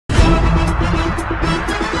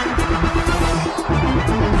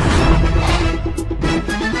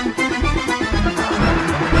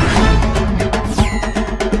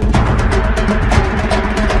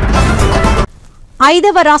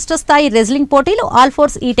ఐదవ రాష్ట్ర స్థాయి రెజ్లింగ్ పోటీలు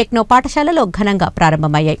ఆల్ఫోర్స్ ఈ టెక్నో పాఠశాలలో ఘనంగా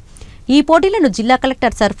ప్రారంభమయ్యాయి. ఈ పోటీలను జిల్లా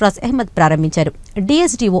కలెక్టర్ సర్ఫరాజ్ అహ్మద్ ప్రారంభించారు.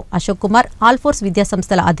 డీఎస్డీఓ అశోక్ కుమార్, ఆల్ఫోర్స్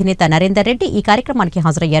విద్యాసంస్థల అధినేత నరేందర్ రెడ్డి ఈ కార్యక్రమానికి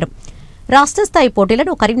హాజరయ్యారు. రాష్ట్ర స్థాయి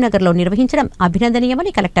పోటీలను కరీంనగర్లో నిర్వహించడం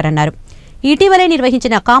అభినందనీయమని కలెక్టర్ అన్నారు. ఇటీవలే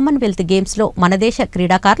నిర్వహించిన కామన్వెల్త్ గేమ్స్లో మన దేశ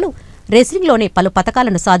క్రీడాకారులు రెజ్లింగ్లోనే పలు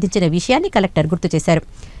పతకాలను సాధించిన విషయాన్ని కలెక్టర్ గుర్తు చేశారు.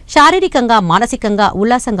 శారీరకంగా, మానసికంగా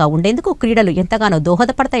ఉల్లాసంగా ఉండేందుకు క్రీడలు ఎంతగానో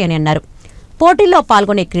దోహదపడతాయని అన్నారు. పోటీల్లో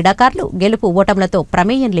పాల్గొనే క్రీడాకారులు గెలుపు ఓటములతో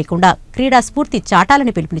ప్రమేయం లేకుండా క్రీడా స్ఫూర్తి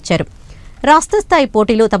చాటాలని పిలుపునిచ్చారు. రాష్ట్ర స్థాయి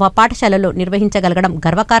పోటీలు తమ పాఠశాలలో నిర్వహించగలగడం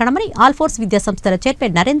గర్వకారణమని ఆల్ఫోర్స్ విద్యాసంస్థల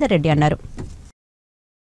చైర్మన్ నరేందర్ రెడ్డి అన్నారు.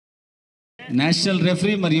 నేషనల్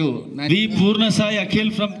రెఫరీ మరియు వి పూర్ణసాయి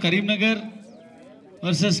Akhil from Karimnagar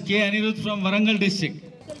versus K Anirudh from Warangal district,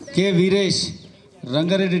 K Veeresh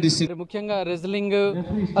Rangareddy district. ముఖ్యంగా రెజ్లింగ్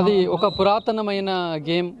అది ఒక పురాతనమైన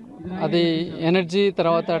గేమ్. అది ఎనర్జీ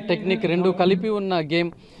తర్వాత టెక్నిక్ రెండు కలిపి ఉన్న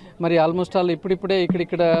గేమ్. మరి ఆల్మోస్ట్ ఆల్ ఇప్పుడిప్పుడే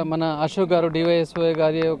ఇక్కడ మన అశోక్ గారు డివైఎస్ఓ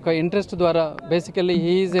గారి యొక్క ఇంట్రెస్ట్ ద్వారా basically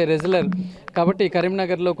he is a wrestler కాబట్టి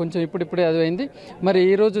కరీంనగర్లో కొంచెం ఇప్పుడిప్పుడే అది అయింది. మరి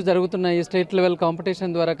ఈరోజు జరుగుతున్న ఈ స్టేట్ లెవెల్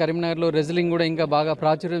కాంపిటీషన్ ద్వారా కరీంనగర్లో రెజ్లింగ్ కూడా ఇంకా బాగా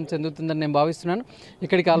ప్రాచుర్యం చెందుతుందని నేను భావిస్తున్నాను.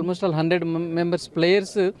 ఇక్కడికి ఆల్మోస్ట్ ఆల్ 100 మెంబర్స్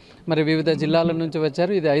ప్లేయర్స్ మరి వివిధ జిల్లాల నుంచి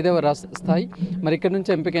వచ్చారు. ఇది 5వ రాష్ట్ర స్థాయి. మరి ఇక్కడ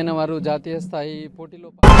నుంచి ఎంపికైన వారు జాతీయ స్థాయి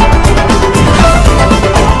పోటీలో